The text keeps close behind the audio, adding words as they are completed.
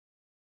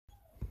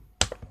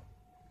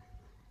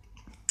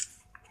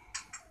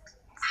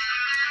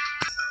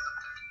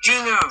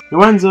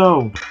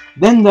Lorenzo!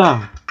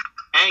 Linda!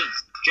 Hey,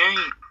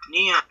 Jane,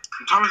 Nia,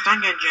 and Thomas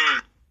Duncan,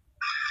 Jane.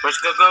 Let's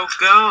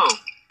go.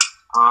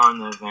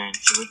 On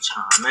adventure with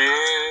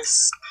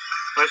Thomas.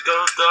 Let's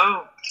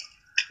go.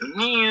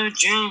 Nia,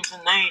 James,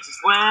 and Nate as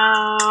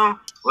well.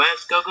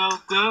 Let's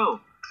go.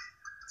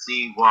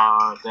 See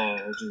what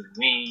they're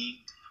doing.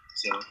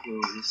 So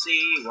cool to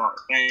see what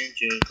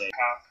adventures they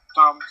have.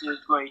 Thomas's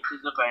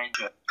greatest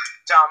adventure.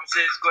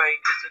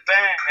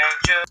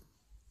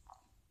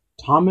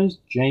 Thomas,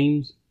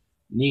 James,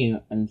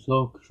 Nia, and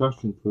Soul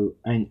Construction Crew,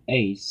 and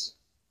Ace.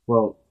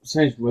 Well,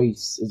 since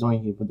Race is only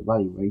here for the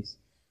rally race,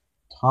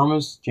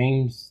 Thomas,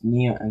 James,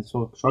 Nia, and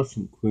Soul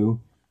Construction Crew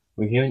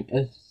were here in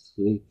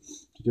Italy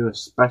to do a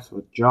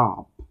special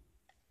job.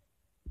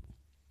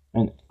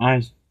 And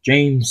as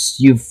James,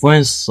 you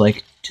friends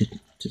like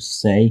to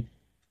say,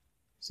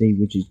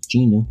 which is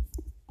Gina,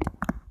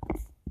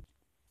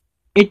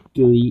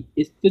 Italy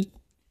is the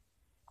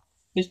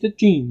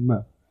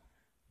Gima.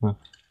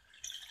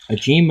 A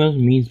Gima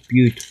means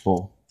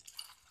beautiful.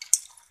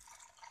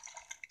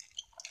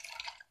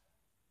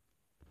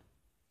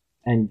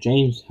 And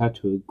James had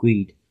to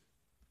agree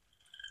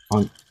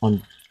on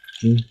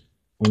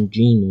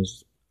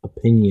Gina's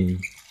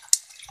opinion.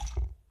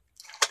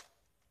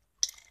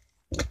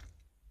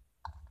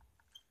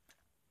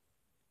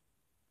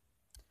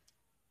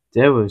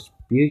 There was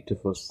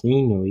beautiful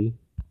scenery,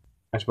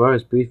 as well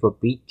as beautiful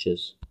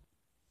beaches,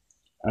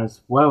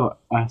 as well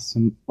as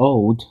some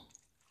old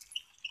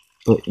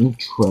but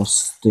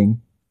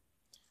interesting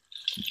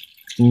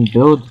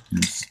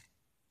buildings.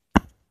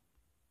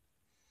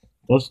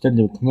 Just then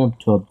they were coming up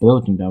to a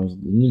building that was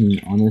leaning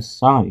on its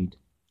side.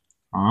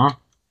 Huh?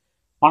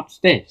 What's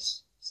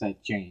this? Said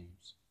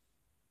James.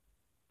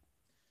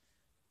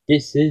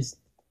 This is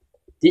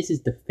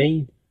the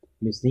famed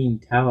Museum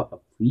Tower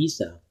of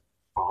Pisa.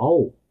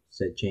 Oh,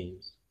 said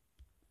James.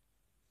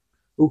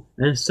 Oh,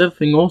 and there's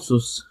something also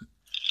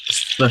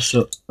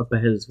special up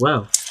ahead as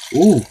well.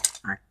 Ooh,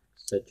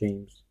 said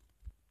James.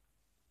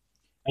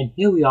 And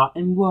here we are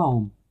in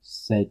Rome,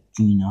 said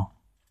Gina.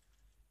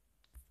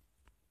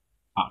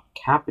 Our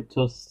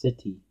capital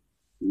city.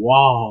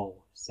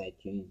 Wow, said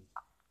James.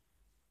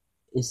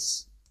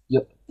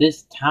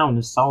 This town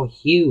is so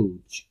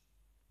huge.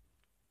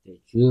 The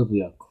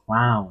Jubilee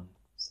crown,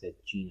 said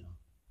Gina.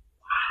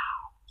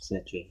 Wow,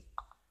 said James.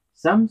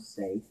 Some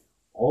say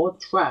all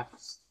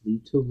tracks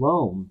lead to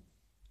Rome.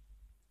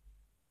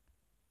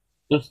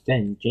 Just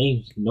then,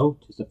 James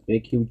noticed a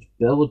big, huge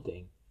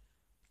building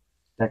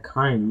that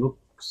kind of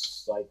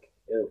looks like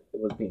it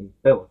was being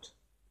built.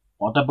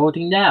 What a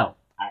building now?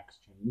 Asked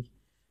James.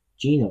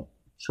 Gina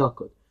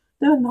chuckled.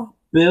 They're not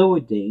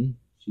building,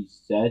 she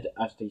said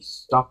as they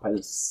stopped at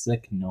a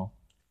signal.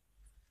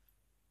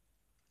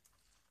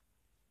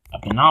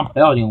 If they're not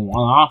building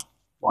one,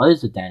 what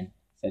is it then?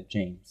 Said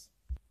James.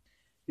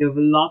 You have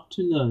a lot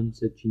to learn,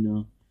 said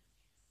Gina.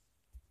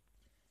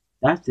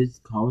 That is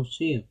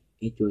Colosseum.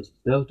 It was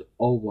built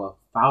over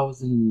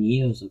 1,000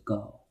 years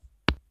ago.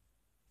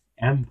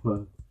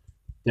 Emperor,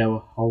 there were a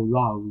whole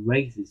lot of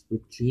races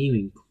with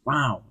gleaming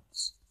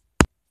crowns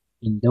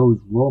in those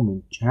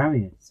Roman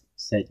chariots,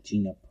 said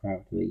Gina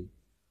proudly.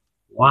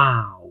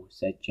 Wow,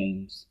 said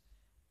James.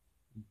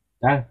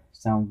 That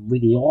sounds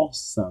really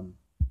awesome.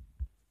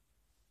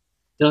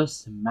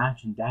 Just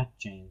imagine that,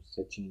 James,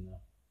 said Gina.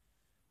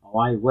 Oh,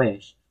 I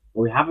wish.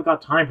 But we haven't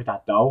got time for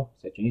that, though,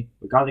 said Gina.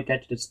 We gotta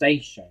get to the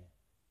station.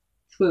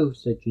 True,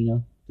 said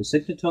Gina. The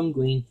signal turned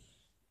green,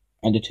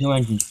 and the two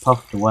engines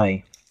puffed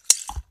away.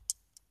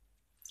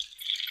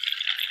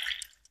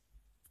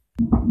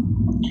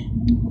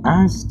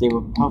 As they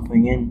were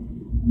puffing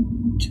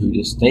in to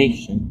the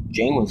station,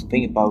 Jane was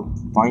thinking about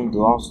finding the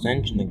lost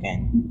engine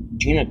again.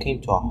 Gina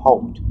came to a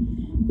halt,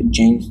 but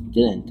James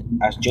didn't,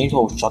 as James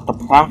overshot the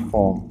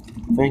platform,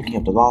 thinking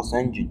of the lost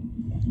engine.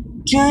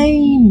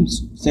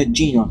 James, said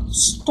Gina,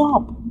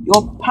 stop!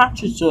 You're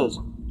passengers!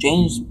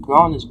 James put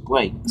on his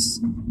brakes.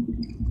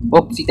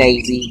 Whoopsie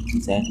daisy, he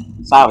said.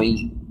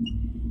 Sorry.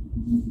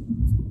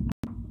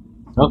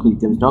 Luckily,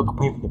 there was no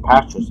complaint from the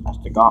passengers as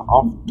they got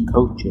off the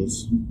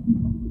coaches,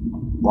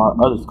 while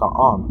others got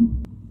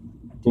on.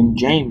 Then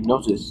James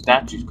noticed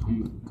statues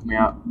coming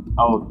out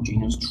of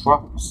Gina's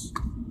trucks.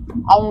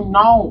 Oh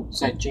no,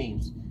 said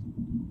James.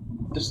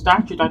 The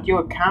statue that you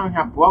were carrying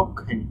have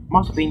broken.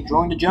 Must have been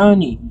during the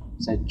journey,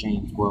 said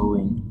James,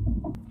 worrying.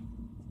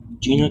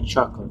 Gina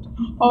chuckled.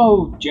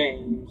 Oh,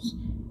 James,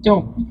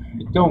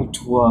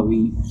 don't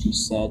worry, she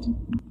said.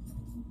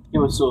 It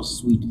was so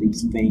sweet,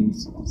 these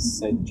things,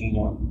 said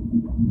Gina.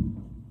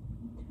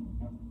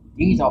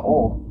 These are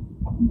all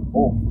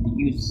for the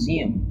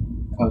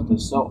museum, because they're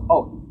so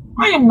old.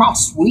 I am not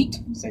sweet,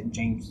 said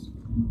James,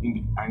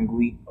 being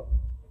angry.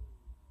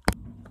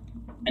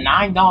 And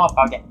I know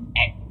about it.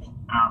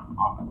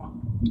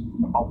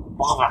 Oh,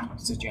 bother,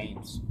 said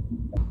James.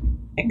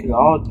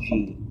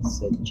 Ecology,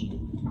 said Gina,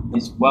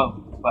 is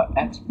well for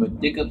experts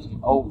dig up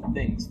some old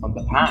things from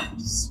the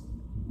past.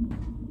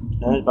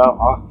 Learn about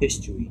our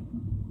history,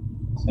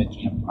 said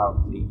Gina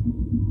proudly.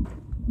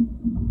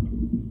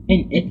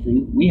 In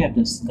Italy, we have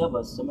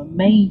discovered some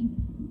amazing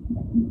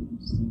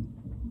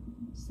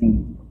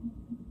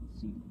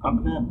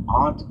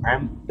art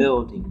and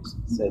buildings,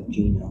 said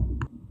Gino.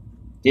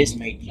 This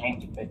made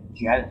James a bit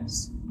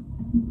jealous.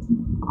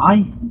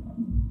 I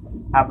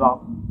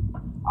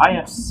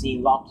have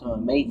seen lots of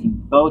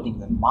amazing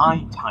buildings in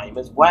my time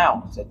as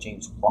well, said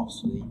James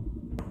crossly.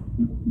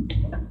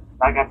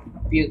 Like a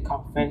few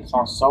conferences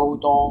on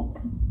Seoul,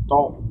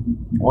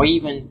 or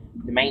even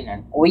the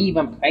mainland, or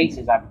even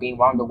places I've been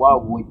around the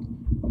world with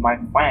my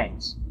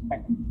friends.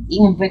 And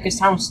even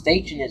Vickerstown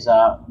Station is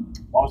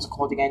what was it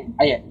called again?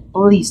 Oh yeah,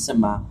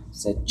 Bellissima,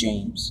 said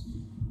James.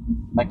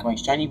 Like my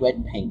shiny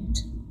red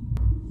paint.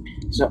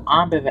 So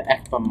I'm a bit of an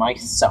expert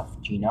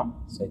myself, Gina,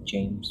 said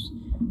James.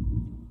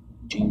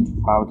 James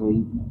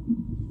proudly.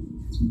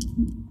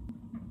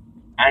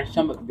 And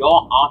some of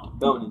your art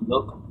buildings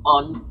look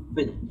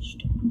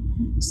unfinished,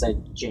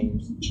 said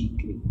James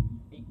cheekily.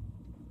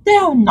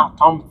 They're not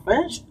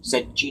unfinished,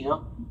 said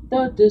Gina.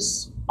 They're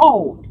this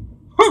old.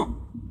 Huh.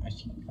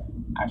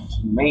 As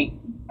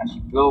she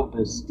blew up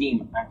the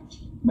steam and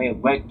she made a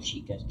red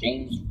cheek as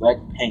James' red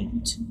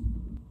paint.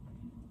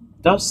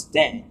 Just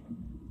then,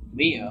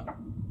 Mia,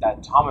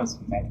 that Thomas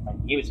met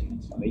when he was in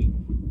Italy,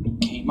 it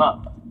came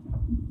up.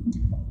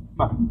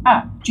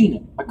 Gina,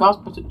 I got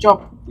a special job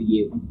for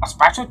you. A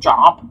special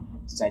job?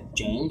 Said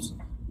James.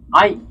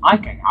 I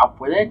can help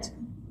with it,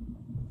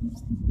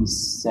 he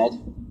said.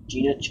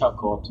 Gina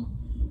chuckled.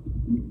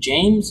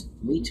 James,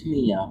 meet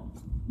Mia.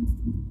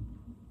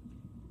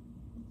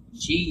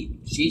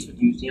 She's from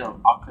the Museum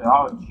of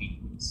Archaeology,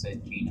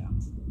 said Gina.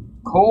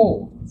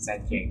 Cool,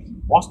 said James.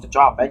 What's the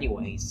job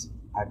anyways?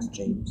 Asked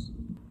James.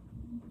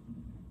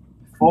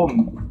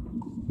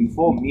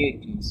 Before Mia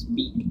can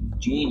speak,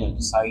 Gina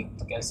decided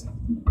to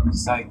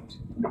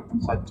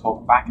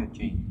talk back at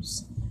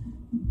James.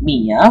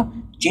 Mia,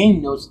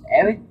 James knows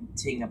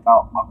everything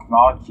about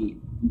archaeology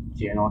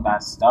and all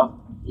that stuff.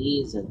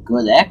 He's a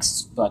good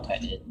expert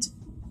at it,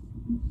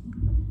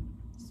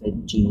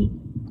 said Gina.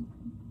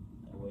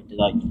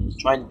 He's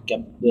trying to get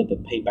a bit of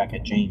a payback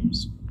at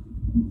James.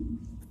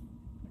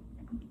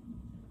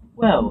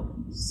 Well,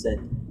 said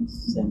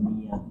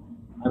Mia,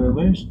 I'm a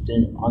very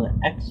student on an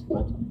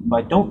expert, but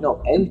I don't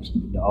know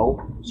everything,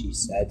 she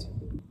said.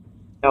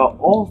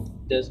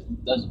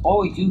 There's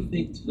always new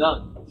things to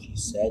learn, she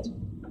said.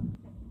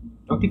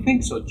 Don't you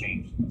think so,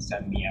 James?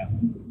 Said Mia.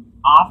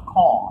 Of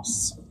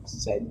course,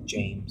 said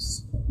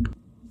James.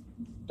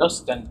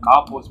 Just then,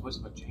 cowboys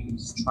whispered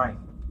James' train.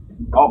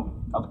 Oh,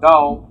 gotta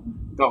go.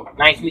 Go.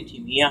 Nice meeting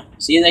you, Mia.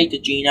 See you later,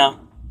 Gina.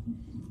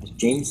 As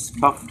James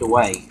puffed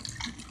away.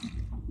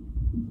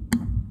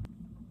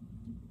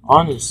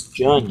 On his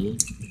journey,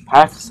 he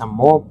passed some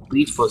more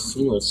beautiful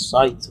scenic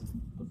sights of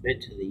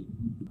Italy.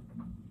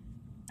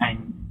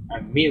 And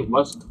Mia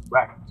was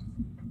correct.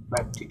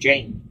 But to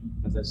James,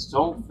 there's a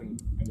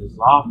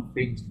lot of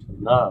things to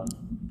learn.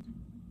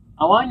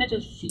 I wanted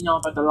to know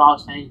about the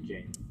lost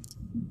engine,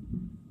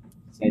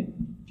 said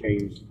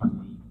James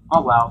funny.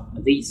 Oh well,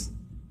 at least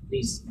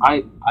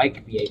I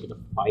could be able to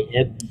fight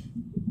him.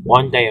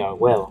 One day I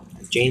will.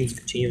 And James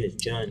continued his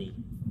journey.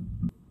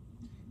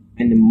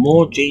 And the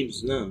more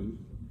James learned,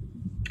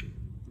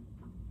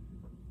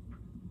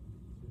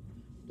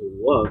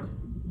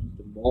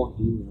 the more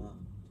he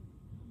learned.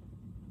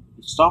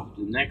 He stopped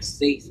the next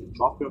station,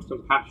 dropping off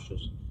some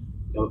passengers.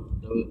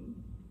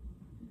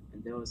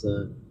 And there was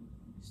a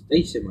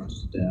station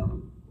master there,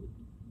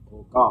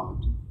 or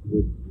guard,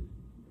 with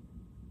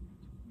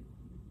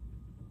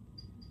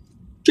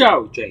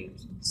Joe,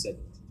 James,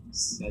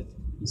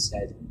 he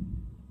said.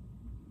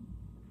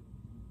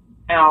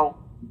 How?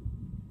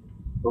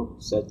 Oh,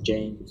 said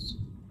James.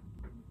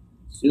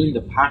 Soon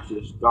the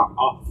passengers got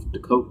off the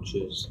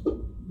coaches.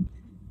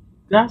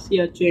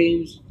 Gracias,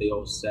 James, they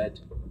all said.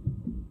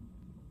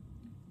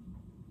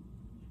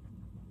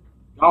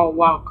 You're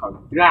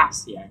welcome,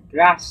 gracias,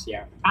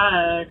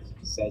 thanks,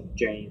 said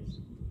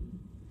James.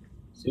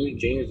 Soon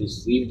James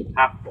was leaving the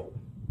platform.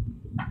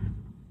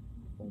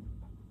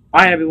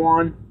 Hi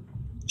everyone.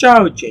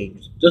 Ciao,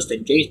 James. Just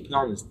then James put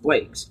on his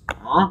brakes.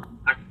 Huh?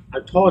 I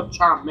told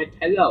Charles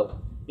hello.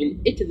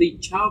 In Italy,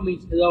 ciao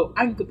means hello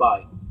and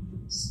goodbye,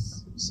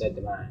 said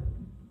the man.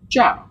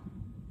 Ciao.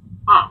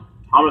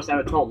 Thomas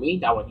never told me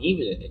that when he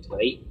was in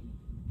Italy.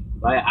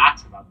 But I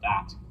asked about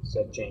that,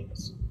 said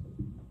James.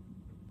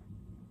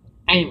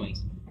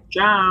 Anyways,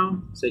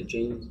 ciao, said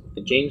James,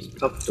 and James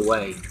puffed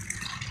away.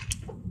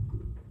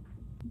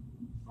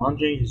 On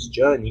James'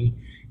 journey,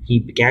 he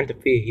began to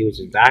feel he was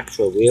an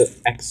actual real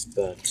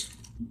expert.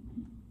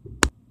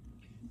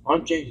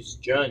 On James'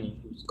 journey,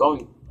 he was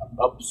going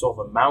up sort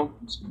of a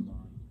mountain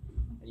line,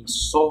 and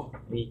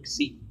he could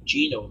see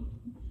Gino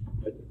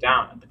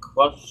down at the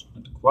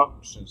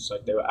corruptions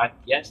like they were at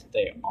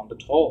yesterday on the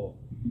toll.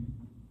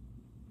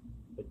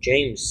 But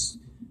James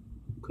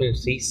couldn't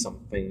see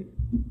something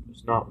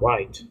was not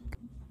right.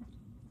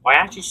 I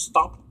actually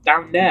stopped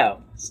down there,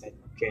 said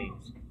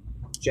James.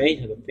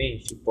 James had a feeling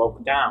she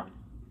broke down.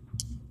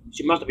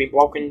 She must have been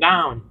broken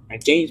down,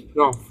 and James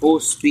put on full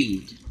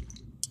speed.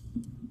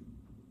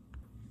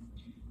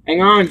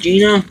 Hang on,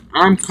 Gina,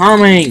 I'm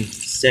coming,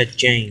 said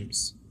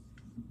James.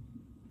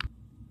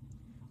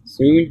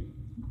 Soon,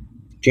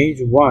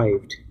 James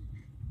arrived.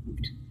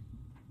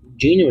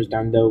 Gina was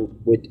down there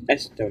with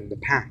Esther in the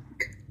pack.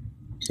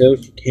 Till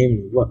she came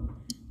in. What?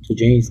 Till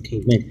James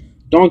came in.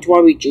 Don't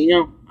worry,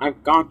 Gina,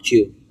 I've got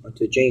you.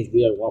 Until James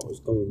realized what was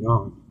going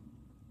on.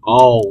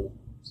 Oh,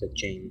 said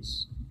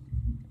James.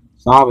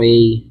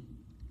 Sorry.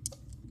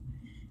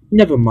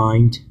 Never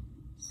mind,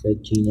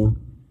 said Gina.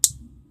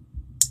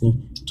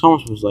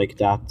 Thomas was like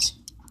that.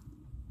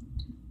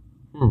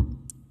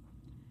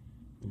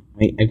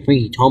 I think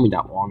he told me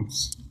that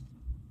once.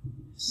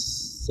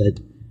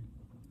 Said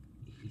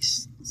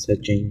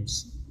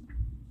James.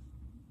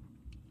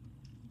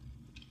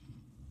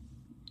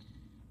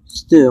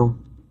 Still,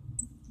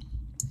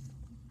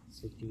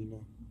 said Gina.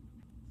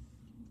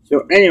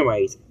 So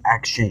anyways,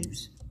 asked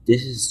James,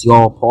 this is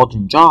your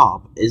important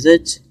job, is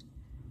it?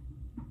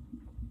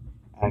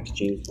 Asked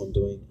James,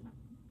 wondering.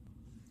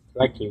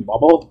 Collecting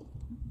bubble?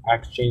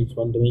 Asked James,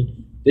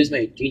 wondering. This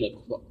made Gina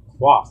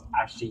cross.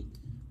 Actually,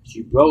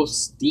 she rose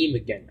steam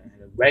again and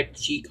had a red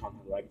cheek on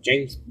her like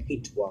James'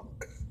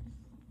 paintwork.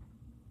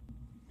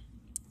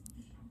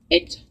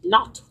 It's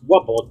not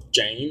rubble,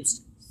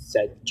 James,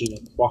 said Gina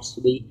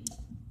crossly.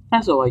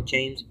 That's alright,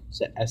 James,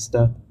 said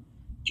Esther.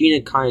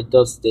 Gina kinda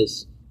does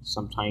this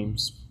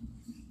sometimes.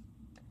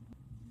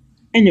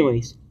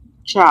 Anyways,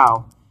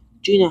 ciao.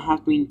 Gina has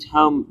been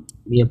telling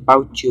me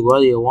about you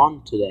earlier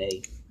on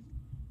today.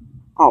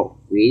 Oh,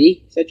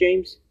 really? Said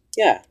James.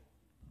 Yeah.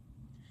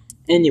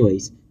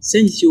 Anyways,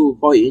 since you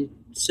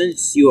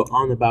were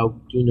on about,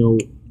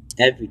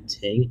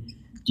 everything,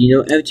 do you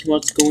know everything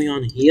what's going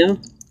on here?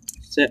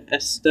 Said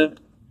Esther.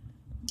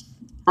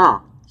 Huh,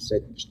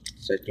 said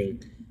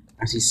James,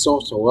 as he saw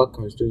some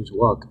workers was doing his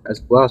work,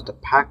 as well as the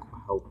pack were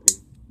helping.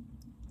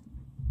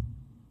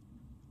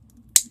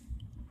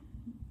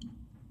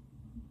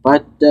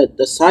 But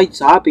the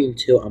sites I've been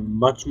to are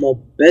much more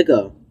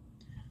bigger.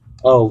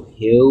 Oh,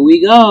 here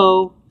we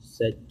go,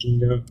 said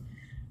Gina,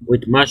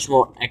 with much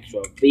more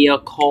extra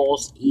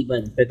vehicles,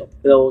 even bigger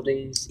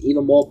buildings,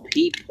 even more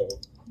people.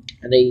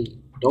 And they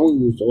don't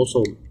use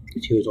also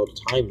materials all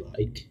the time,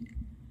 like.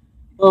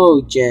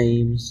 Oh,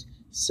 James,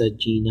 said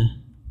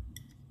Gina.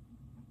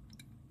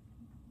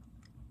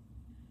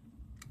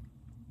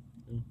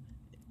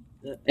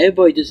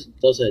 Everybody just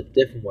does it a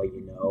different way,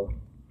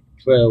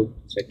 True,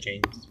 said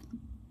James.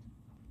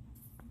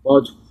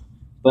 But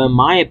in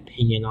my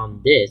opinion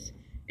on this,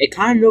 it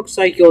kind of looks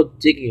like you're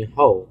digging a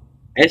hole.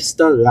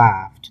 Esther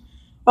laughed.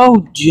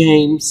 Oh,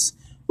 James,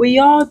 we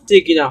are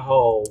digging a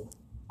hole.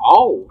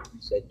 Oh,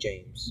 said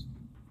James.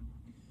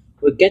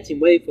 We're getting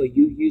ready for a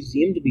new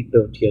museum to be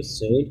built here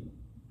soon.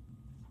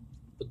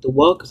 But the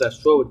workers are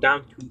slowed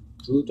down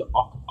due to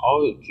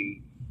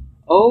archaeology.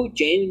 Oh,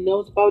 James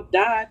knows about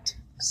that,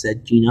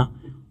 said Gina.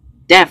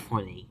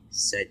 Definitely,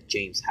 said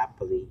James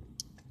happily.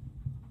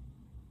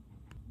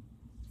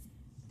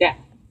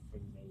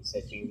 Definitely,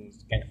 said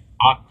James again.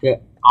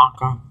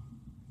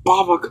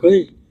 Baba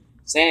couldn't.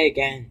 Say it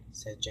again,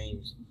 said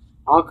James.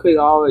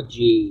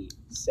 Archaeology,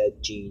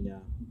 said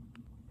Gina.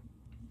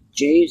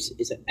 James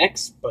is an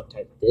expert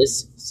at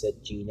this,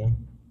 said Gina.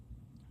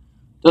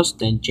 Just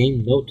then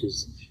James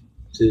noticed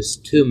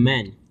two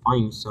men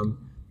finding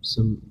some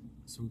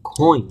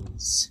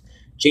coins.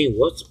 James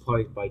was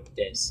surprised by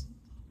this.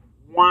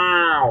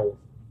 Wow,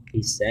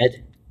 he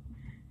said.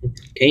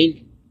 Can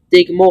you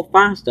dig more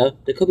faster?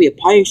 There could be a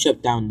pirate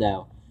ship down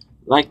there.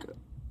 Like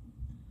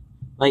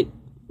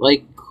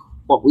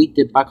what we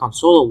did back on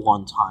Solo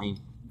one time.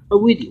 Oh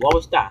really, what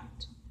was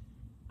that?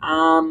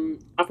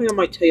 I think I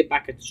might tell you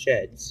back at the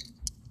sheds.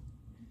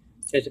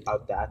 Sheds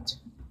about that,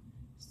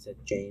 said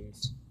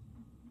James.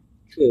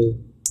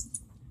 True,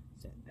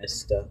 said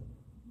Esther.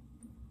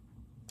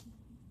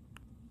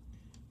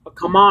 Oh,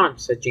 come on,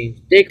 said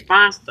James. Dig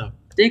faster!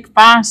 Dig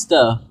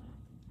faster!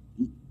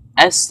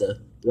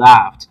 Esther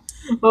laughed.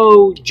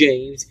 Oh,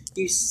 James,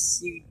 you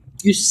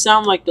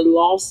sound like the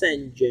lost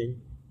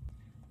engine.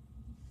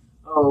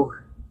 Oh,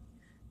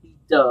 he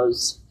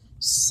does,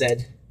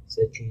 said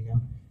Gina.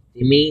 Do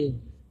you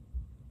mean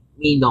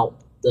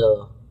not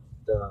the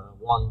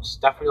one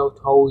Stefano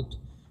told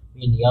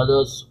me and the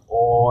others,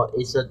 or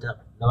is it the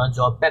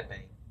Lorenzo or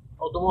Pepe?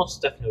 Or the one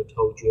Stefano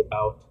told you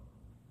about?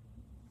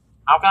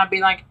 How can I be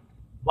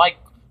like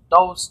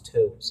those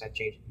two, said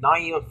James. Not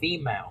even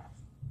female.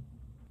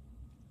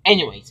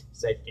 Anyways,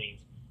 said James,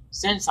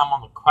 since I'm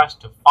on a quest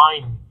to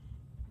find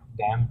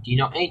them, do you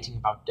know anything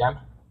about them?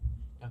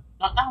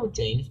 Not now,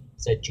 James,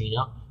 said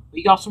Gina.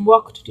 We got some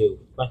work to do,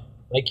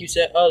 like you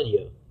said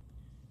earlier.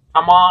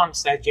 Come on,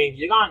 said James,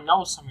 you gotta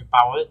know something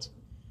about it.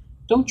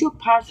 Don't your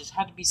pastures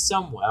have to be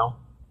somewhere?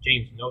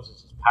 James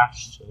noticed his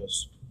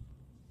pastures.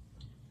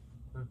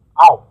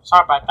 Oh,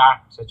 sorry about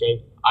that, said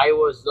James. I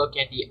was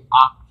looking at the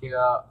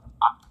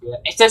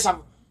it says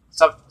some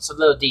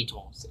little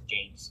detours, said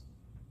James.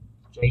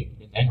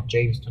 And then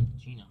James turned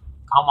to Gina.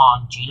 Come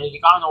on, Gina, you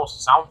gotta know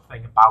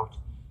something about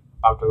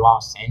the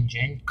lost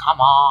engine. Come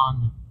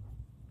on.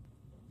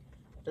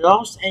 The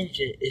lost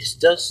engine is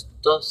just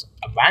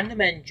a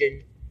random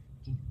engine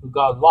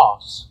got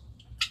lost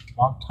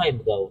a long time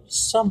ago.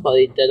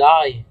 Somebody that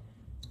I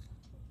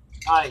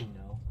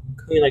know.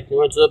 Could be like the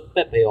words of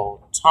Pepe or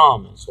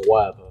Thomas or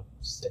whatever,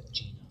 said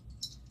Gina.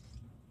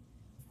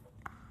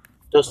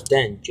 Just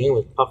then, Jane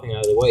was puffing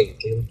out of the way.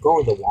 They were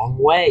going the wrong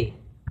way.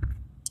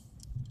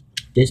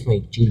 This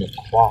made Gina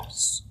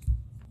cross.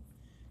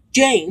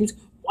 James,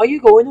 why are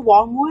you going the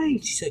wrong way?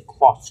 She said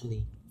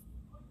crossly.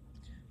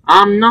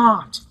 I'm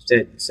not,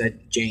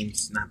 said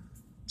James,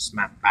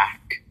 snapped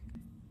back.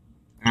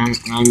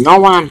 I know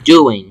what I'm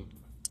doing.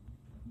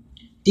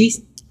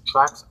 These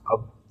tracks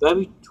are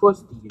very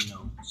twisty, you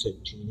know,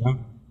 said Gina.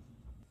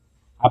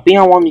 I've been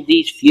on one of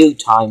these few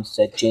times,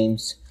 said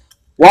James.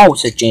 Whoa,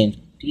 said James.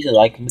 These are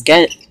like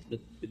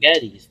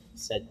spaghettis,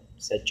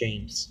 said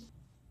James.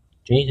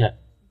 Gina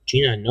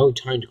had no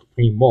time to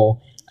complain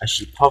more as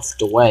she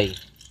puffed away.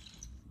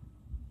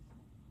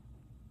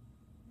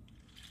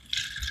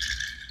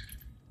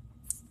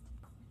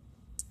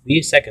 A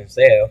few seconds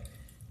later,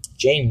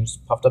 James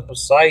puffed up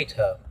beside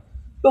her.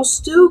 You're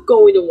still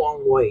going the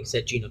wrong way,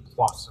 said Gina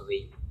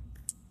crossly.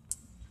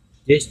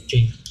 This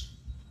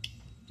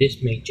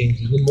made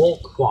James even more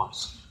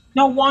cross.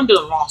 No wonder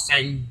the lost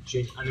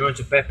engine and the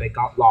Roger Pepe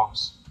got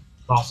lost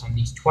on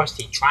these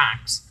twisty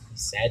tracks, he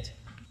said.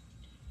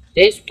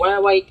 This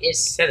railway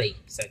is silly,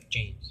 said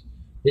James.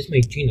 This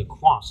made Gina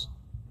cross.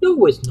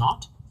 No, it's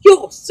not.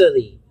 You're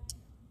silly.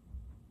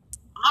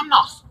 I'm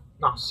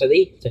not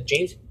silly, said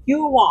James.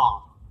 You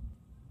are.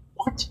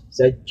 What?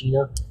 Said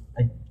Gina,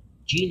 and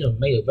Gina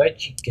made a red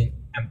chicken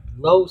and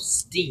blow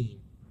steam.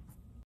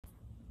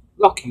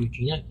 Look, you,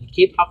 Gina, you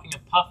keep huffing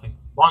and puffing.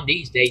 One of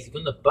these days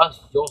you're gonna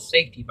bust your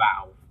safety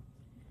valve,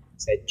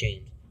 said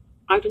James.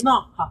 I do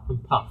not huff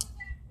and puff,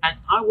 and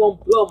I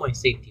won't blow my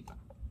safety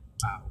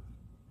valve.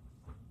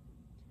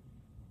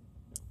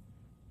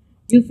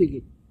 You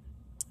figure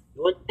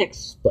you're an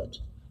expert,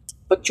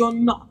 but you're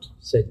not,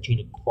 said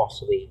Gina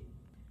crossly.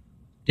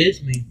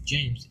 This made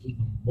James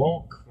even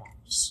more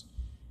cross,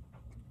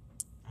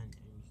 and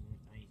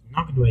he's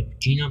not going to let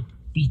Gina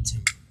beat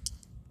him.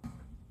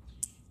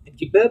 And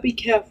you better be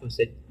careful,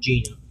 said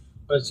Gina,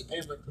 or else you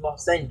end with the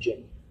lost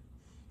engine.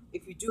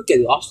 If you do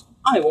get lost,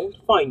 I won't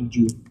find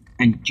you.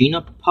 And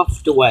Gina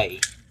puffed away.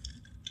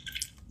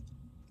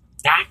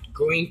 That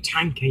green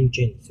tank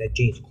engine, said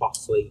James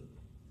crossly.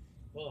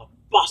 What a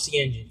bossy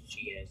engine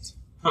she is.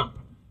 Huh.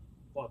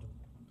 What?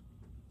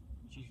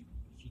 She's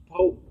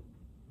probably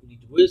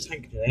the weirdest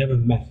tank I ever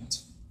met.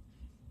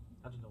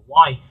 I don't know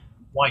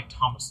why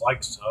Thomas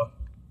likes her.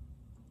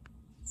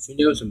 Soon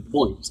there were some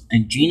points,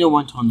 and Gina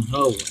went on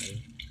her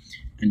way,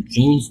 and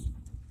James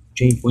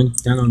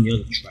went down on the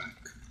other track.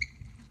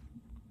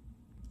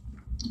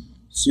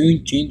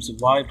 Soon James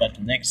arrived at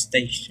the next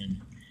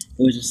station.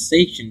 It was a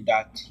station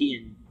that he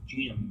and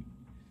Gina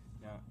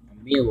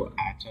and Mia were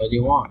at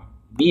earlier on.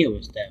 Mia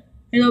was there.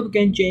 Hello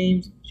again,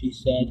 James, she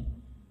said.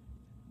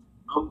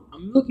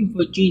 I'm looking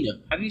for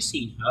Gina. Have you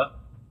seen her?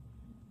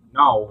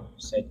 No,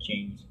 said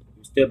James,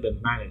 who still been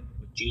mad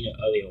with Gina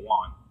earlier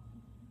on.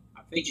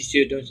 I think she's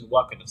still doing some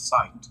work at the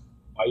site.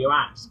 Why you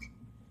ask?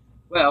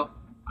 Well,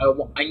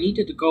 I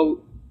needed to go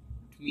to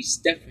meet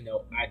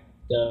Stefano at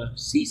the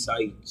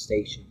seaside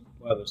station,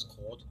 whatever it's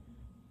called.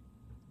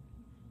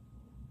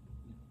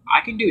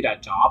 I can do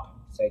that job,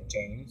 said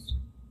James.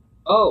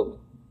 Oh,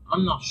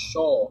 I'm not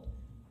sure.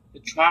 The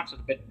tracks are a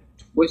bit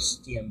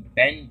twisty and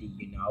bendy,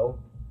 you know.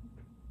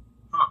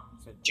 Huh,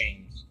 said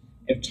James.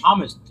 If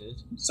Thomas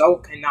did, so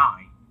can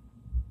I.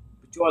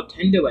 But you're a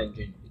tender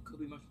engine. It could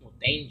be much more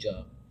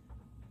danger.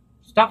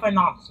 Stuff and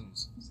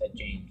nonsense, said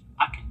James.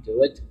 I can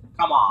do it.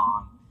 Come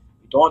on.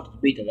 We don't want to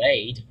be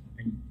delayed,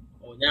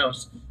 or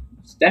else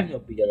Stefano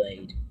will be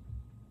delayed.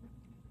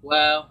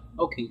 Well,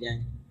 okay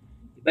then.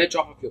 You better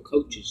drop off your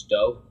coaches,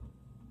 though.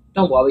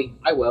 Don't worry,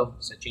 I will,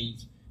 said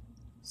James.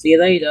 See you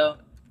later.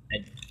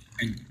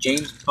 And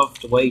James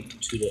puffed away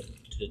into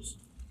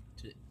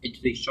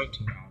the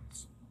shunting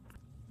yards.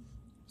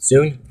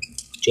 Soon,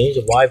 James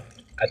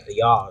arrived at the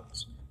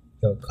yards.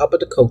 He uncovered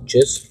the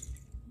coaches,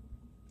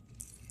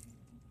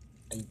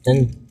 and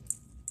then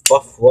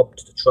buffed up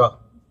to the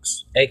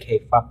trucks, aka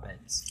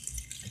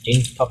flatbeds. And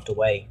James puffed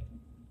away.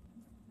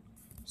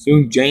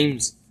 Soon,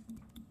 James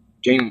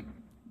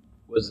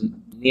was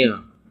near.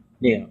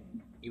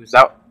 He was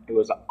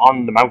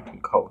on the mountain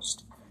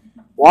coast.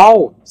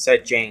 Whoa,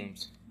 said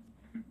James.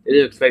 It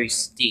looks very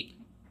steep,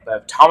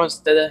 but if Thomas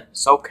did it,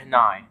 so can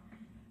I.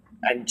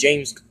 And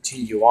James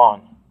continued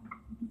on.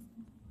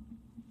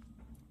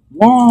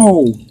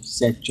 Whoa,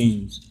 said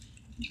James.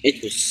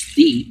 It was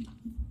steep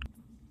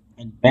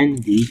and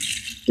bendy,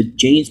 but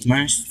James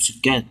managed to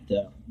get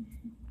there.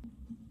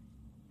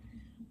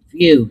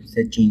 Phew,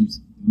 said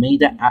James.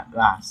 Made it at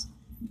last,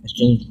 as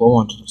James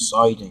rolled onto the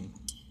siding.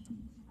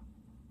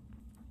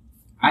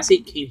 As he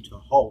came to a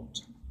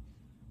halt,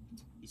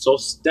 he saw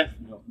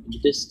Stefano in the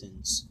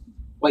distance.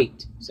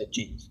 Wait, said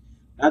James.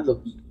 That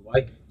looks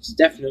like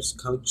Stefano's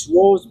coming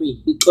towards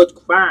me. He could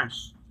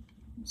crash.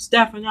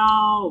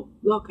 Stefano,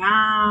 look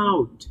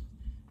out!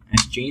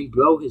 As James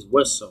blew his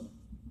whistle.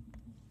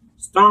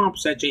 Stop,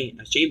 said Jane,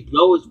 as Jane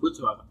blew his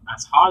whistle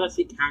as hard as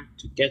he can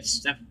to get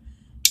Stefano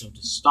to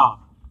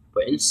stop.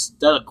 But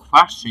instead of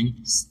crashing,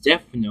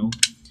 Stefano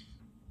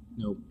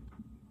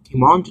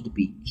came onto the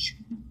beach.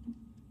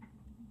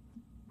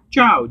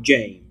 Ciao,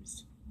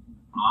 James.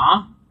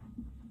 Huh?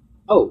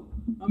 Oh,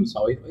 I'm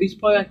sorry. Are you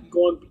surprised I can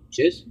go on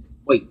beaches?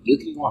 Wait, you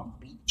can go on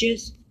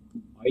beaches?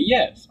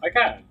 Yes, I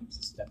can,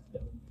 said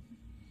Stefano.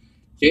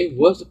 James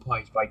was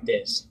surprised by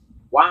this.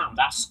 Wow,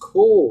 that's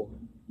cool.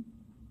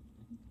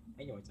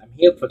 Anyways, I'm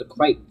here for the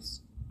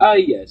crates.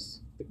 Yes,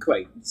 the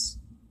crates.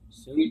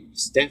 Soon,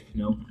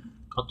 Stefano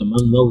got them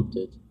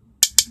unloaded.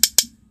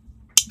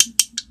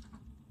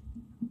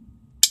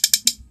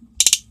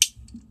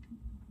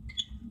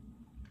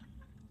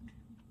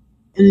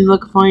 Any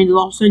luck finding the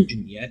lost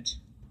engine yet?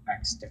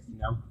 Asked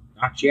Stefano.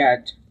 Not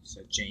yet,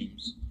 said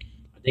James.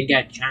 I didn't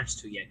get a chance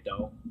to yet,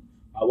 though.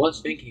 I was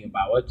thinking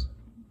about it.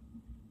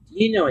 Do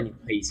you know any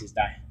places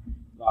that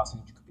the lost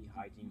engine could be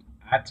hiding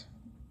at?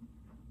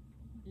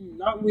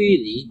 Not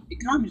really. It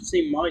can't be the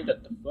same mine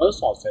that the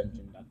first lost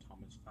engine that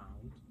Thomas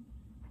found.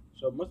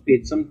 So it must be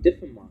at some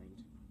different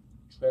mine.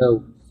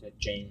 True, said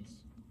James.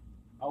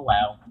 Oh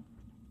well.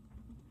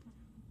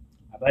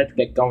 I better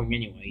get going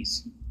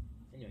anyways.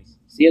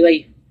 See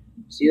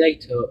you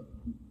later,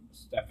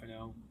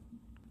 Stefano.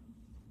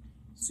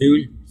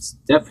 Soon,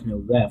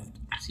 Stefano left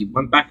as he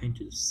went back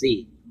into the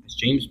sea as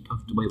James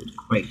puffed away with the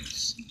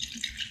crates.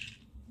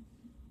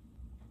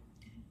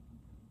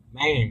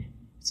 Man,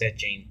 said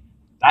James,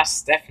 that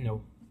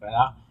Stefano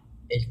fella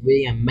is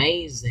really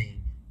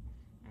amazing.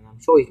 And I'm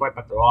sure he's right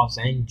about the lost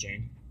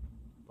engine.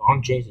 But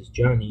on James's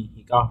journey,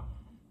 he got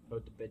a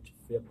bit to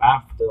feel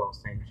bad for the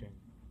lost engine.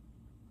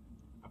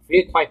 I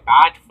feel quite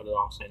bad for the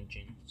lost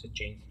engine, said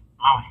James.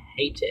 I would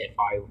hate it if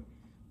I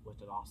was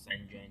the lost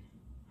engine.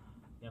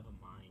 Never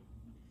mind.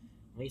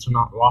 At least we're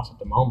not lost at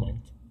the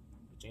moment.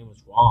 But James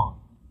was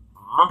wrong.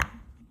 Huh?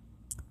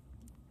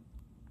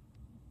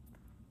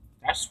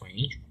 That's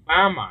strange. Where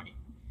am I?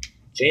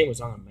 James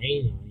was on the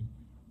main line,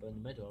 but in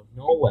the middle of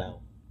nowhere.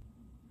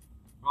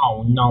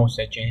 Oh no,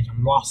 said James.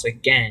 I'm lost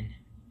again.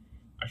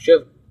 I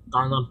should have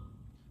gone up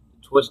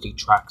the twisty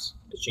tracks,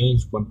 as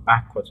James went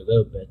backwards a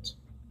little bit.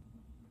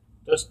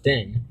 Just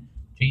then,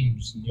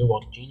 James knew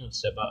what Gina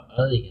said about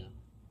earlier.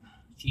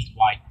 She's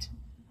right.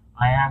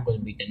 I am going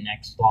to be the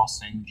next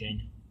lost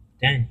engine.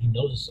 Then he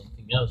noticed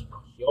something else,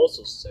 what she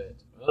also said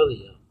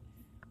earlier.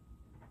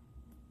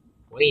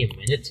 Wait a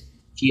minute.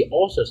 She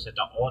also said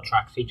that all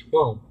tracks lead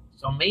home.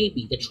 So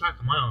maybe the track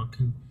I'm on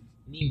can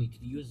lead me to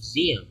the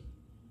museum.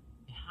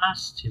 It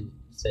has to,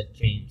 said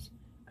James,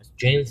 as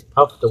James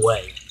puffed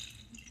away.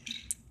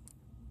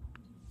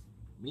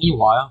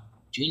 Meanwhile,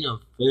 Gina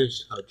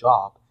finished her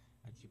job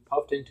and she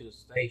puffed into the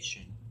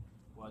station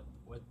where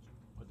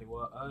they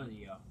were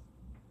earlier.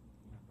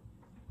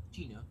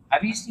 Gina,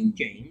 have you seen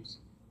James?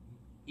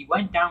 He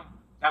went down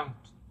to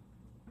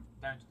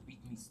the beach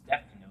with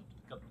Stefano to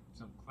pick up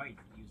some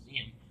crates for the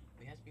museum,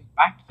 but he hasn't been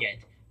back yet.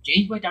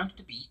 James went down to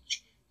the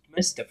beach to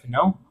miss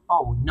Stefano.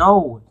 Oh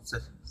no,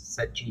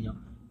 said Gina.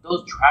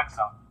 Those tracks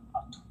are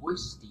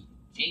twisty.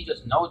 James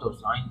doesn't know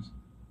those lines.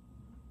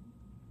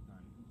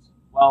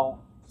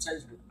 Well,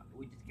 since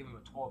we did give him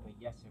a tour of it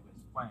yesterday with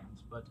his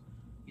friends, but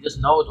he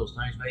doesn't know those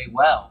lines very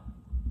well.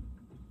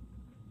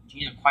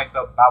 Gina quite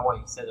felt bad what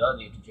he said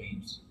earlier to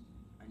James,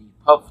 and he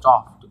puffed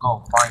off to go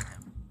and find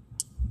him.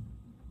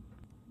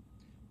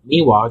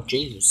 Meanwhile,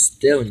 James was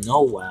still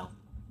nowhere.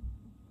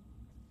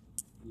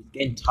 He was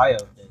getting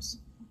tired of this.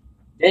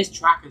 This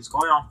track is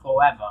going on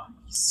forever,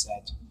 he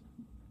said.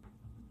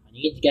 I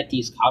need to get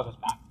these cargoes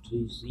back to the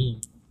museum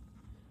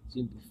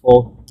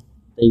before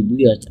they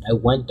realized I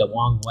went the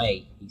wrong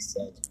way, he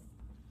said.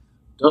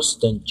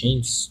 Just then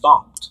James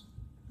stopped.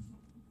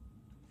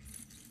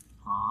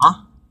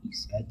 Huh? He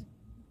said.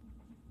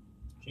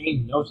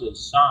 James noticed a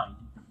sign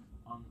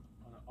on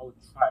an old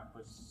track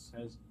which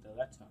says the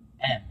letter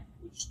M,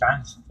 which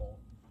stands for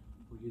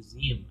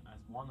museum, as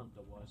one of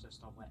the words that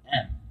start with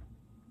M.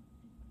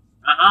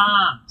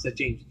 Aha! Said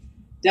James.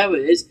 There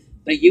it is,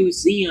 the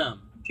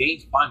museum.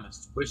 James finally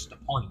switched the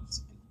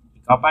points. He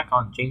got back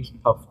on. James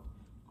puffed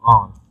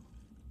on.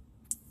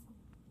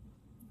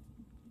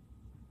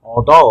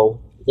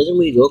 Although it doesn't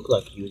really look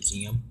like a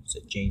museum,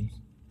 said James.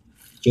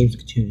 James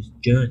continued his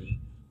journey,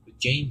 but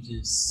James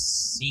is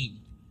seen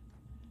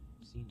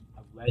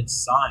a red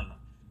sign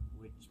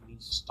which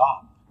means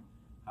stop.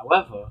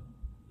 However,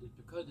 it's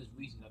because of this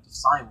reason that the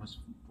sign was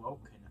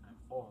broken and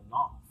fallen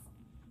off.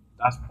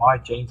 That's why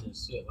James didn't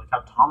see it, like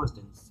how Thomas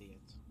didn't see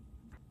it.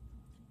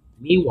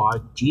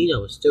 Meanwhile, Gina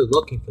was still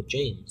looking for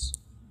James.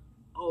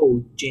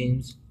 Oh,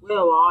 James, where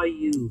are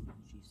you?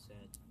 She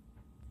said.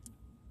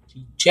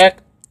 She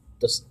checked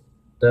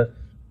the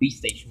beach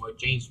station where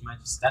James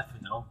met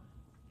Stefano,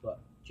 but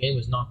James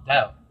was not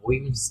there, or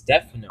even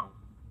Stefano.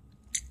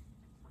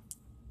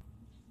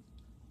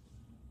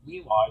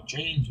 Meanwhile,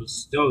 James was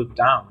still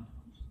down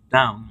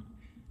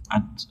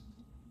at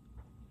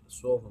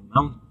sort of a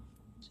mountain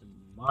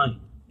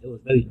mine. It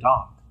was very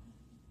dark.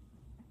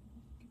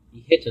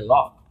 He hit a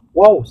rock.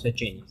 Whoa, said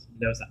James.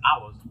 There was an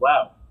owl as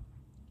well.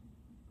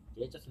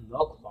 It doesn't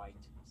look right,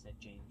 said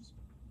James,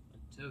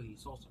 until he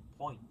saw some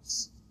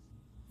points.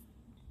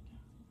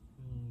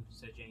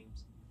 Said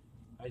James.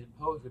 I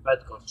suppose we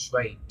better go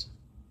straight.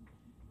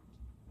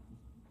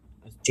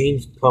 As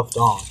James puffed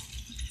on,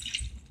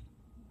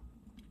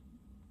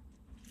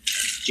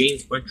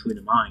 James went through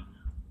the mine.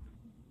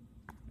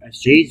 As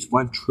James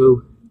went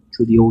through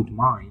the old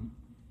mine,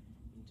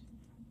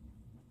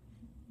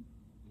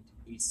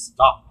 he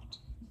stopped.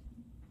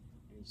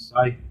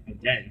 And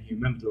then he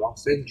remembered the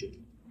lost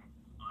engine.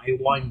 I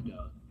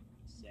wonder,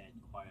 he said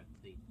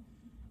quietly.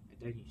 And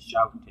then he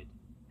shouted,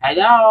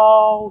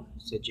 "Hello,"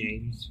 said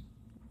James.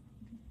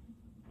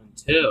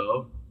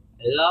 Hello.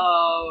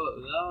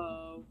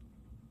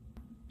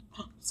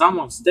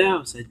 Someone's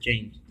there, said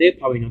James. They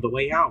probably know the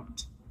way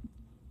out.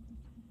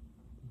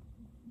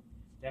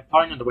 They're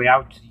probably know the way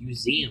out to the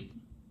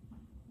museum.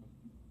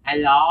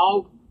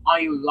 Hello? Are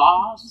you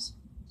lost?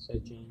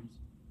 Said James.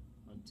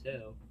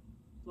 Until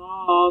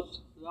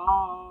lost.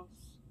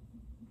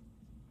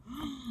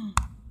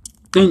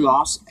 The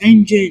lost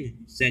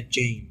engine, said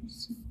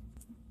James.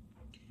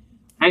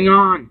 Hang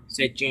on,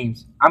 said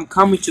James. I'm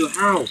coming to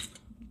help.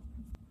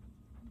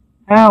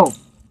 Help,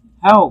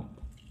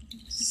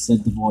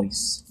 said the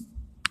voice.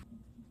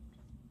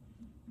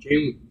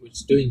 James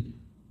was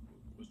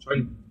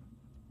trying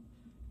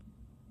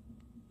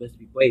to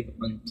be brave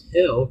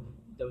until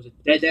there was a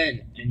dead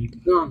end and he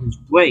put on his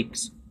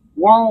brakes.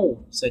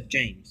 Whoa, said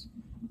James.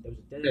 There was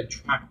a dead end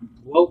track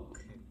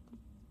broken.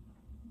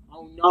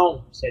 Oh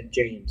no, said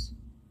James.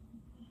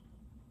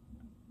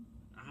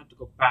 I have to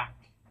go back,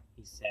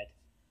 he said.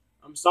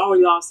 I'm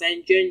sorry, lost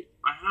engine.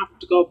 I have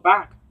to go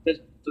back.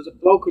 There's a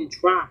broken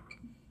track.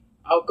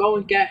 I'll go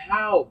and get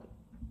help.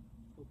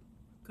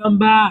 Come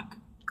back,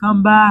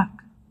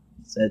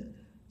 said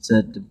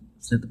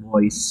the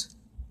voice.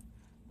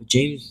 But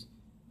James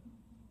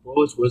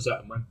rose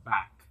and went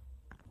back.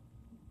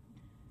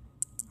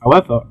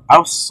 However,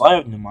 outside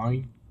of the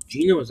mine,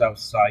 Gina was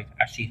outside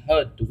as she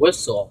heard the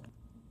whistle.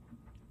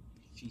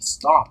 She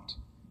stopped.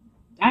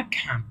 That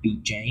can't be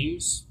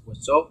James'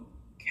 whistle,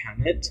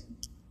 can it?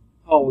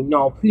 Oh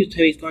no, please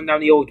tell me he's gone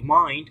down the old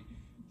mine,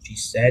 she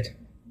said.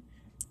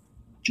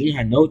 Gina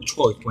had no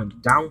choice, went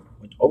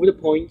over the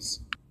points,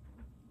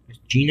 as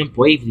Gina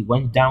bravely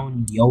went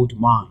down the old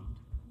mine.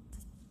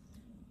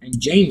 And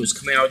James was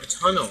coming out of the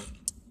tunnel.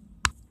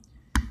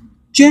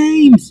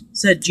 James,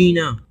 said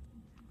Gina.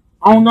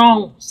 Oh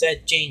no,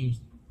 said James.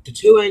 The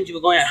two engines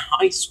were going at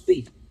high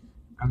speed,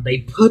 and they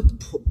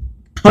put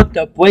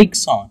their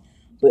brakes on,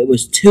 but it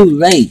was too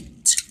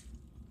late.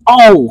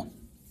 Oh!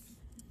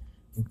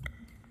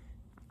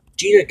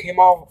 Gina came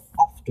off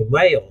the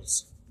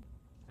rails,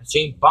 as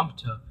James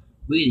bumped her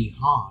really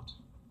hard.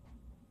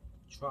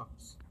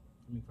 Trucks.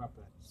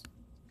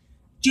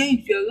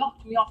 James, you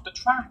locked me off the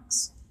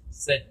tracks,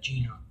 said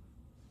Gina.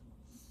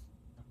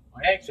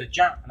 My eggs are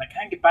jammed and I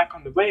can't get back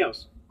on the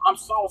rails. I'm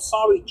so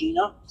sorry,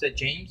 Gina, said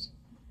James.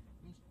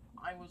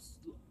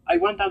 I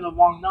went down the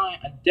wrong line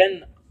and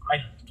then I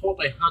thought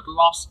I heard the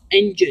lost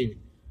engine.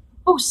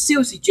 Oh,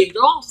 seriously, James, the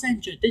lost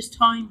engine this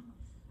time?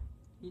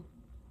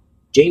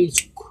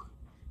 James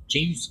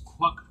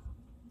quick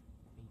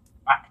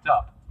backed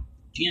up.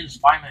 Gina's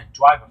fireman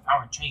driver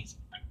found her chains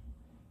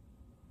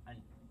and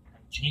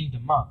chained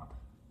them up.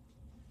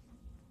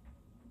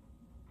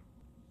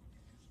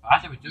 But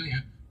as they were doing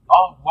it,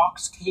 all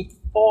rocks keep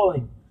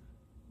falling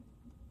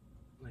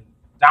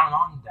down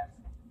on them.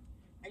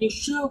 And you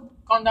should have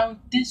gone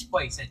down this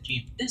way, said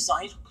James. This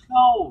sign is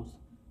closed.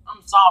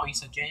 I'm sorry,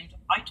 said James.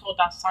 I thought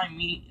that sign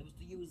meant it was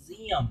the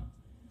museum.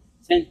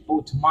 Sent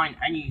both to mine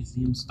and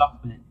museum stuff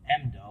with an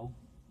M though.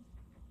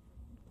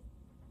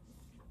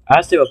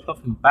 As they were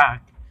puffing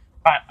back,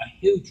 a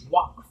huge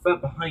rock fell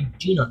behind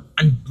Gina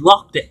and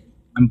blocked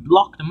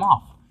them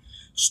off.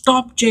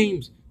 Stop,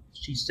 James,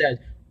 she said.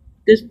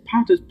 This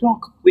path is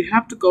blocked. We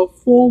have to go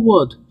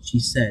forward, she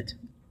said.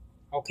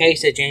 Okay,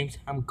 said James.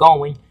 I'm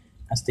going,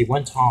 as they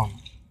went on.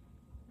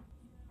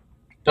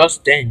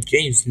 Just then,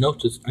 James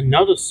noticed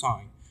another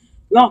sign.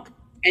 Look,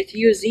 it's a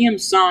museum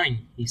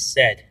sign, he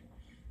said,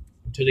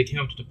 until they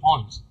came up to the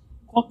points.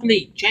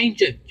 Quickly,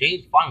 change it.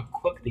 James finally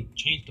quickly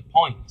changed the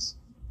points.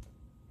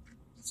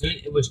 Soon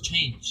it was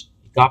changed.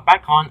 He got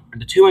back on,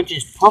 and the two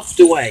engines puffed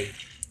away.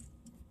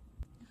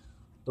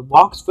 The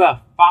rocks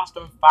fell faster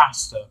and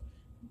faster,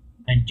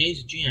 and James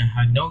and Gina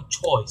had no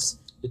choice.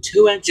 The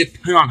two engines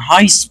put on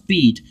high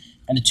speed,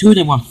 and the two of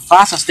them went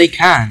fast as they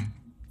can.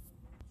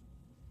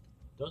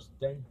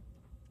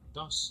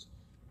 Thus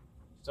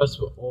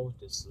were all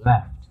that's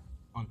left,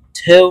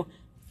 until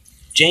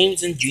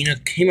James and Gina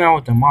came out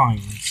of the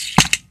mines.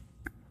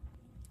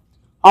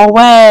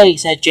 Away,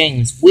 said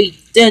James. We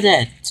did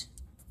it!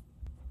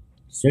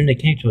 Soon they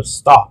came to a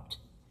stop.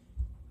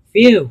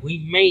 Phew, we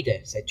made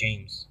it, said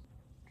James.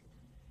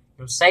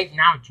 You're safe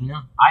now,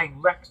 Gina. I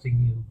rescued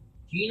you.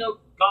 Gina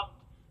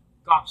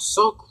got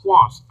so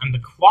cross, and the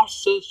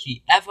crossest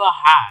she ever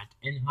had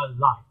in her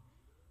life.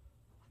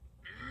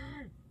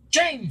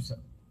 James,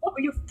 what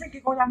were you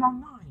thinking going down that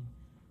line?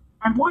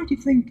 And why do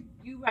you think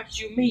you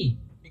rescued me?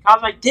 Because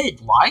I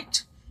did,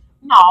 right?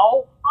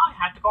 No, I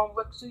gone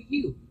next to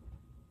you.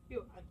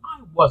 And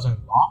I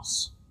wasn't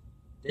lost.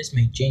 This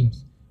made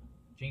James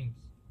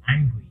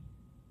angry.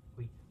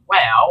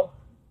 Well,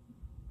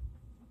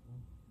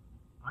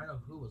 I know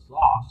who was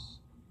lost.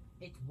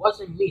 It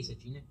wasn't me, said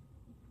Gina.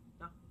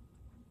 No,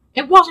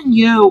 it wasn't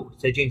you,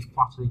 said James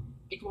crossly.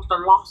 It was the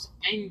lost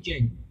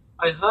engine.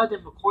 I heard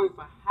them calling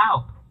for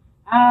help.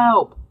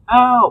 Help!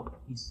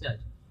 Help! He said.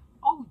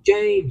 Oh,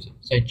 James,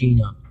 said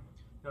Gina.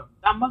 No,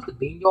 that must have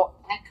been your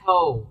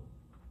echo.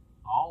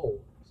 Oh,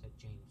 said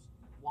James.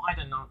 Why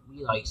did I not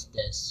realize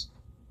this?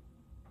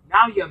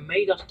 Now you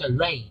made us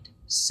delayed,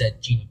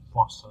 said Gina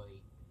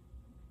crossly.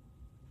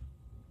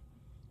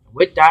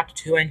 With that, the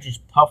two engines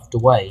puffed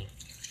away.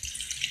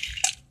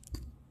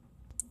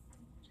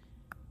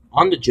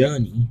 On the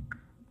journey,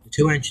 the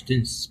two engines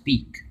didn't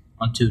speak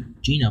until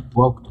Gina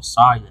broke the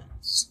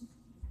silence.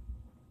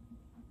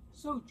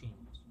 So, James,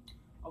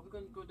 are we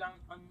going to go down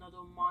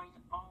another mine,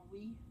 are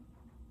we?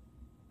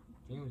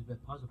 Gina was a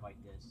bit puzzled by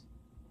this.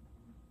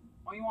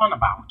 What are you on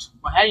about?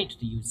 We're heading to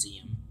the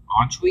museum,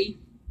 aren't we?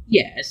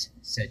 Yes,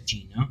 said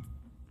Gina.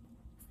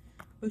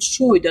 But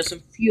surely there's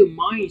some few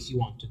mines you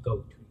want to go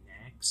to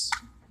next.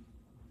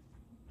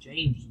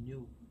 James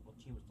knew what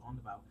Gina was on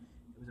about.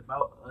 It was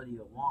about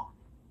earlier on.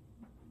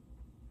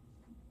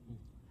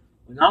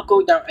 We're not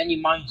going down any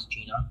mines,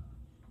 Gina.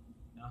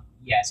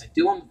 Yes, I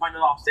do want to find the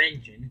lost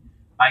engine,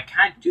 but I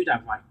can't do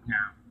that right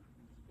now.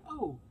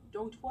 Oh,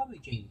 don't worry,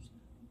 James.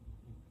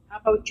 How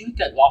about you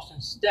get lost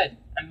instead,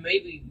 and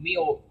maybe me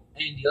or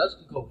any of the others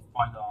can go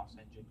find the lost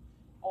engine?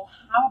 Or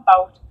how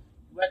about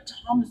where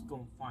Thomas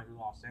go find the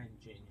lost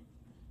engine?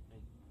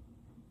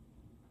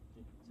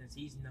 Since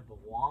he's number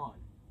one.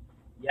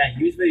 Yeah,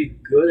 he was very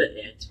good at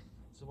it,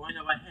 so why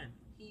not by him?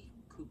 He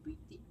could be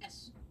the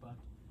expert.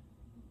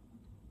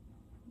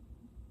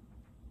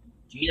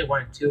 Gina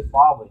went too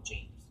far with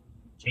James.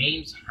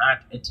 James had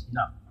it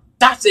enough.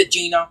 That's it,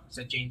 Gina,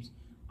 said James.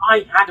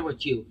 I had it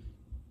with you.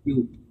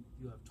 You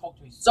have talked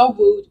to me so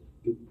rude.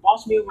 You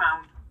bossed me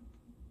around.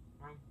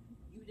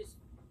 You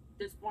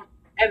just want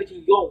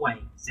everything your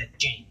way, said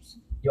James.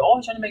 You're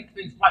always trying to make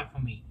things right for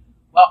me.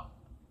 Well,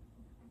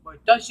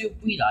 but does you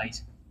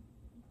realize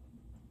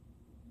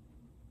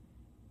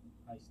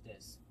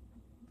this?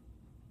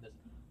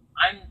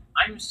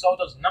 I'm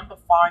Soda's number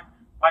 5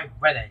 by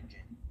Red Engine.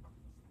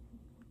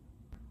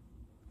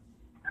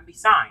 And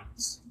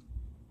besides,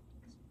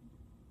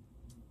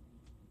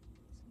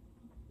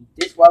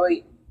 this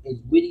worry is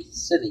really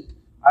silly.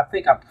 I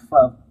think I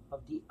prefer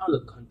of the other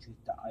countries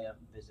that I have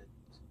visited.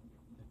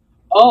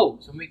 Oh,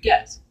 so we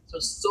guess. So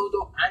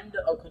Soda and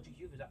the other countries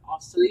you visit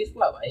are silly as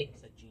well, eh?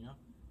 Said Gina.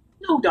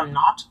 No, they're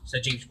not,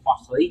 said James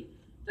crossly.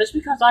 Just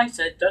because I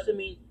said doesn't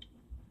mean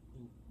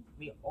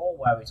all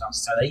worries are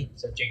silly,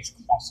 said James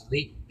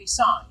crossly.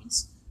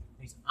 Besides,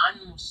 this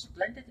animal's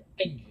splendid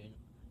engine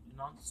and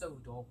on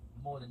Soda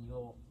more than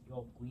your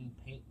green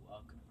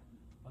paintwork.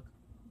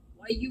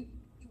 Why you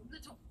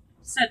little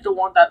said the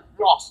one that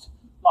lost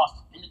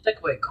in the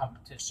decorating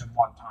competition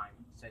one time,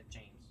 said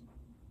James.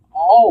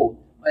 Oh,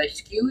 well,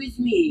 excuse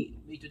me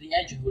to the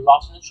engine who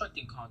lost in the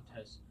shrinking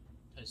contest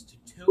to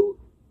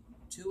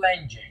two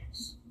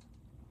engines.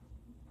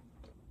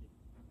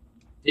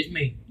 This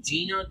made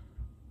Gina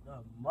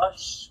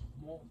much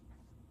more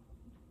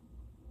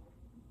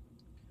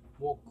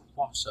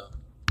crosser.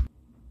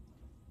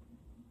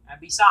 And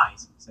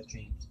besides, said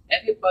James,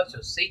 if you burst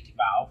your safety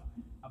valve,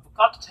 I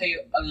forgot to tell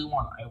you earlier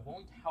on, I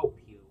won't help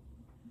you.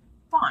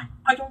 Fine,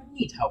 I don't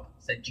need help,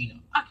 said Gina.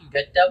 I can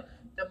get them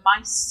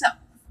myself.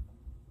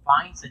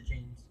 Fine, said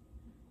James.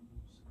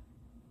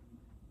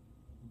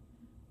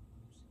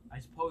 I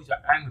suppose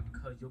you're angry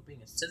because you're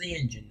being a silly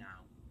engine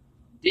now.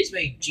 This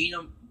made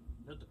Gina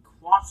the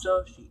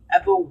crosser she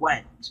ever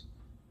went.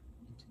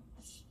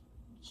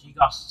 She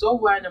got so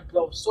red and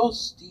blew so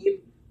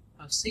steam,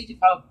 her safety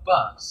valve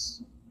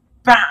burst.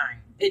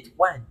 Bang! It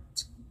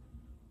went.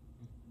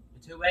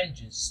 The two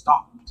engines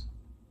stopped.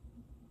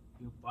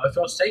 You burst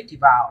your safety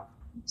valve,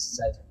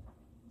 said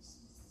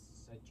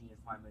Gina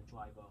Fireman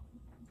driver.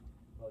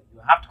 Well, you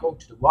have to go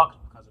to the works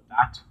because of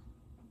that.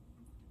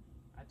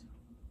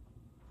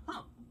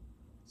 Huh?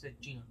 Said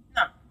Gina.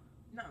 No.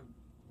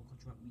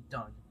 What won't be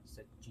done,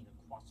 said Gina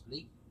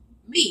crossly.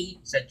 Me?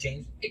 Said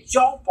James. It's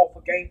your fault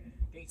for getting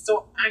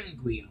so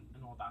angry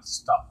and all that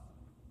stuff.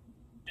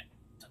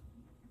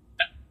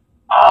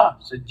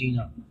 Said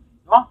Gina.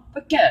 What?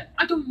 Forget it.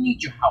 I don't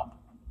need your help.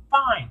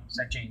 Fine,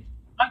 said James.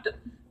 I'm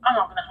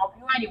not going to help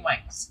you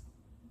anyways.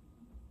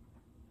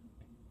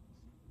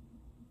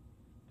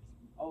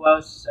 Oh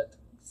well, said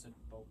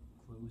both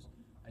crews.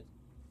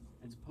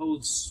 I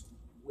suppose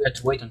we have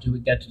to wait until we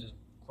get to the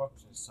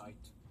corpse site.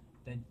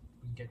 Then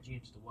we can get Gina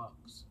to the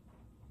works.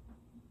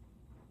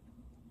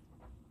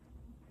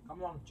 Come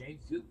along,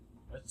 James.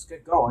 Let's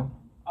get going.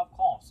 Of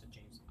course, said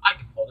James. I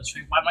can pull this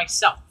train by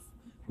myself.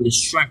 With the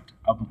strength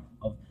of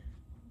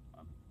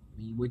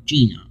me with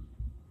Gina.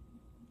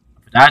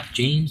 For that,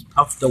 James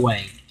puffed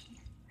away.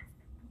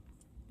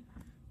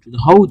 Through the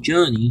whole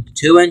journey, the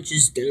two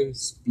engines didn't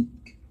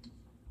speak.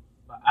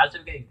 But as they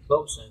were getting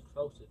closer and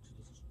closer to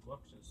the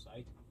construction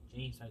site,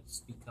 James had to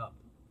speak up.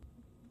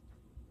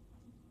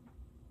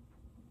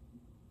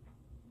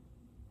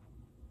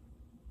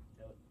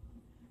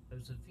 There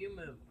was a few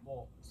minutes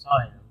more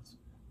silence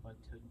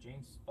until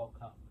James spoke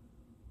up.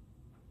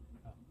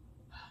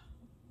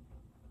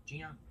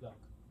 Gina, look,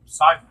 I'm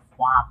sorry for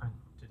what happened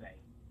today.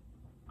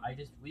 I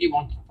just really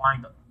want to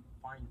find the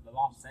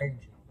lost engine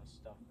and all that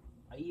stuff.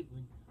 I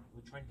even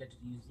was trying to get to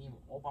the museum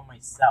all by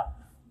myself.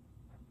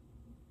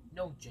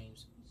 No,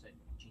 James, said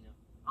Gina.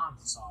 I'm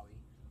sorry.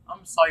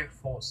 I'm sorry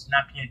for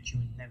snapping at you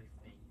and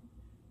everything.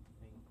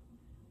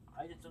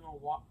 I just don't know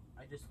what's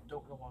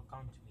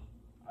going to me.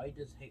 I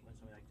just hate when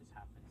something like this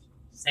happens.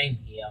 Same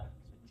here,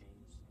 said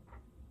James.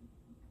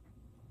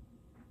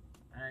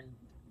 And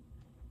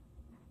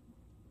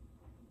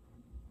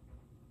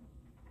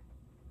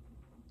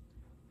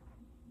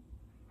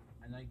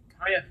I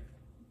kind of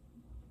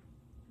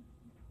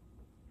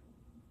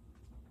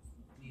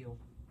feel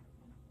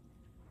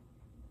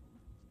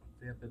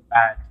a bit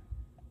bad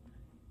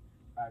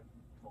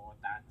for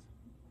that.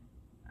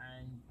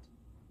 And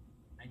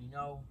you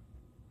know,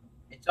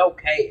 it's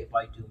okay if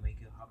I do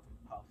make you huff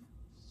and puff,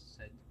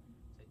 said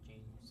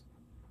James.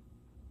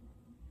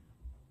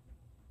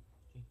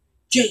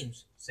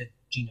 James, said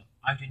Gina,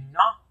 I do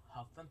not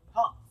huff and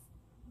puff.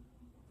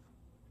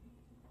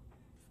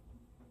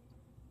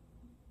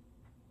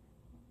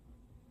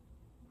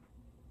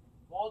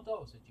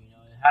 Although, said Gina,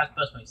 it has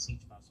burst my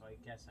seat valve, so I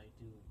guess I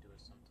do it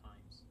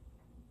sometimes.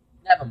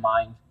 Never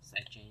mind,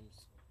 said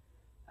James.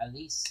 At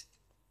least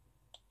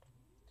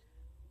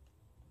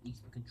we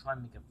can try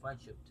and make a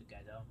friendship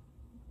together.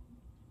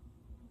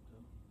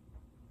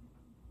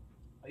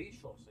 Are you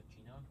sure, said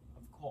Gina?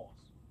 Of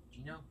course.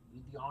 Gina,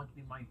 would you want to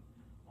be one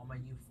of my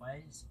new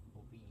friends,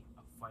 or be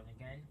a friend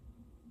again?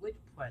 With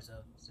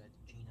pleasure, said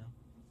Gina.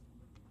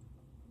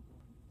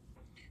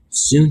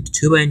 Soon,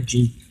 two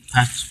engines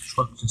passed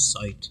trucks in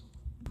sight.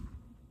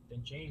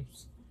 Then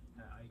James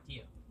had an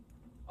idea.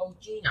 Oh,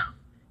 Gina,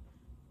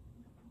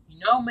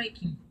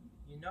 making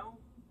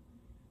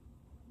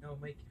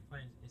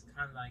friends is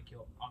kind of like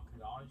your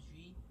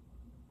archaeology.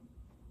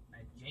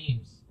 And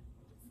James,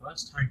 the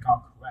first time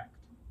got correct.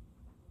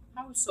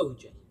 How so,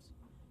 James?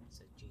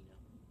 Said Gina.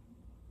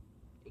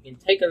 It can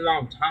take a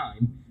long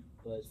time,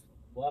 but it's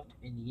worked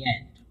in the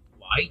end,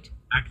 right?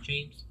 Asked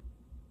James.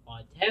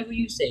 Whatever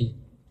you say,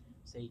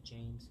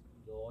 James.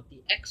 You're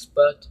the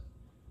expert,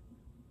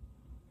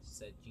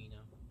 said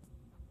Gina,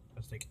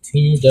 as they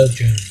continued their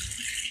journey.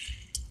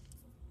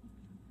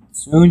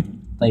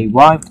 Soon they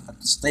arrived at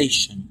the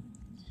station.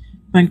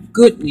 Thank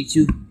goodness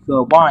you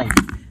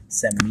arrived,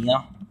 said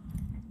Mia,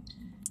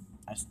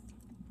 as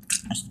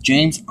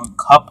James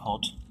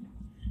uncoupled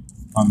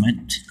from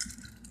it,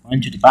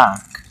 went to the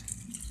back,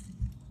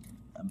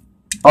 and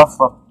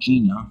buffed up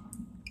Gina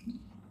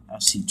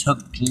as he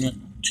took Gina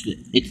to the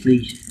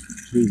Italy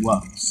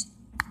works.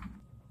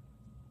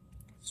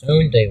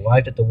 Soon they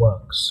arrived at the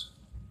works.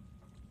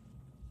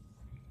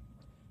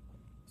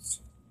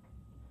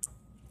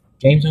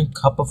 James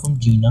uncoupled from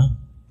Gina,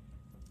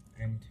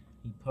 and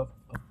he puffed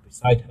up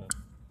beside her.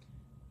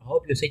 I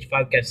hope your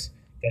H5 gets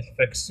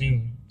fixed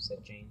soon,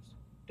 said James.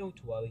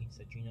 Don't worry,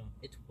 said Gina.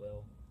 It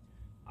will.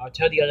 I'll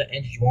tell the other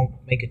engines you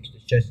won't make it to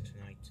the church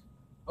tonight.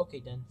 Okay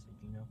then, said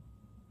Gina.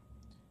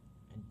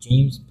 And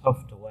James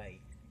puffed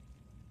away.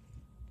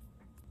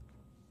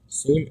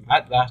 Soon,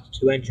 at last,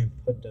 two engines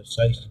put their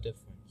sights to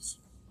difference.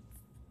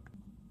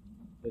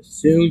 But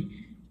soon,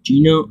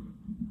 Gina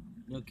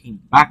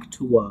came back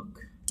to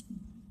work.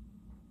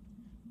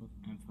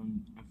 And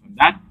from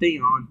that day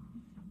on,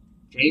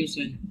 James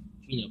and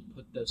Gina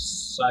put their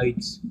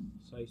sights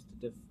to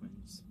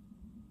difference.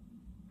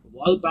 But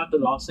what about the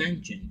lost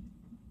engine?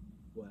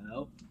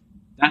 Well,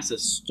 that's a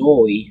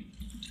story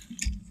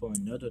for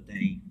another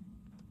day.